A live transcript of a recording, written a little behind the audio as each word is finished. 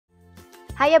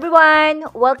Hi everyone!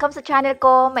 Welcome sa channel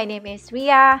ko. My name is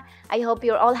Ria. I hope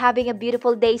you're all having a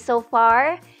beautiful day so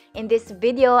far. In this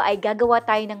video ay gagawa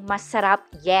tayo ng masarap.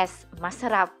 Yes,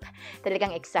 masarap.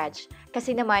 Talagang exage.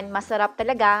 Kasi naman masarap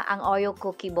talaga ang Oreo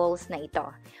cookie balls na ito.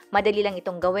 Madali lang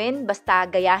itong gawin. Basta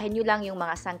gayahin nyo lang yung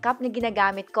mga sangkap na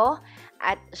ginagamit ko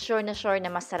at sure na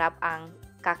masarap ang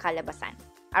kakalabasan.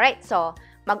 Alright, so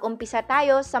mag-umpisa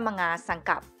tayo sa mga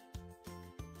sangkap.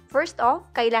 First off,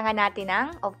 kailangan natin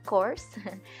ng, of course,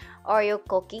 Oreo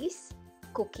cookies,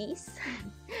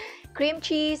 cream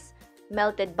cheese,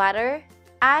 melted butter,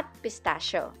 at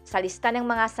pistachio. Sa lista ng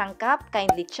mga sangkap,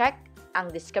 kindly check ang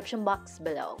description box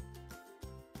below.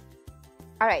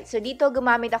 Alright, so dito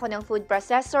gumamit ako ng food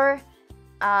processor.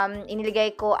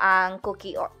 Iniligay ko ang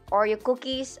Oreo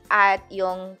cookies at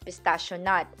yung pistachio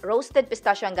nut. Roasted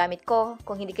pistachio ang gamit ko.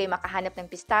 Kung hindi kayo makahanap ng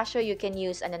pistachio, you can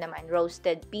use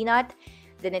roasted peanut.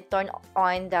 Then it turn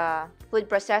on the food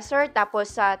processor.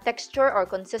 Tapos sa texture or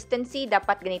consistency,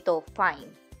 dapat ganito,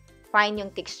 fine. Fine yung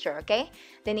texture, okay?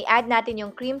 Then i-add natin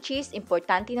yung cream cheese.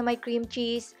 Importante na may cream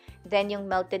cheese. Then yung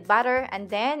melted butter. And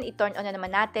then i-turn on na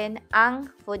naman natin ang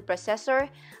food processor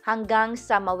hanggang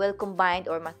sa ma-well combined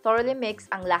or ma-thoroughly mix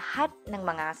ang lahat ng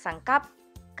mga sangkap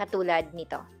katulad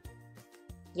nito.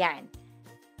 Yan.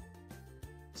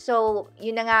 So,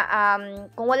 yun na nga,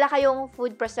 kung wala kayong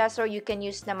food processor, you can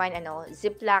use naman,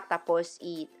 ziplock, tapos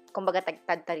kumbaga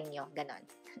tagtadtarin nyo, ganon.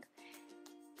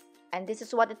 And this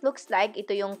is what it looks like.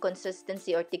 Ito yung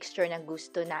consistency or texture na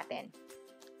gusto natin.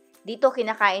 Dito,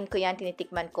 kinakain ko yan,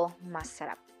 tinitikman ko,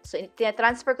 masarap. So,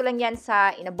 tinatransfer ko lang yan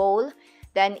in a bowl,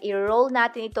 then i-roll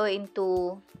natin ito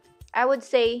into, I would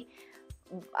say,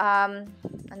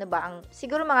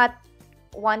 siguro mga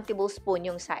 1 tablespoon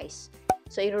yung size.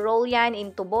 So, i-roll yan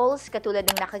into balls, katulad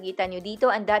ng nakikita nyo dito,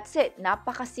 and that's it.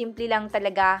 Napakasimple lang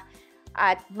talaga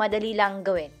at madali lang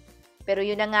gawin. Pero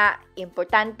yun na nga,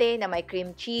 importante na may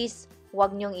cream cheese.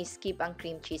 Huwag nyong i-skip ang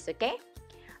cream cheese, okay?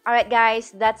 Alright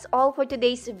guys, that's all for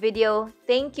today's video.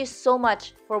 Thank you so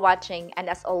much for watching,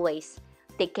 and as always,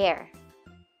 take care.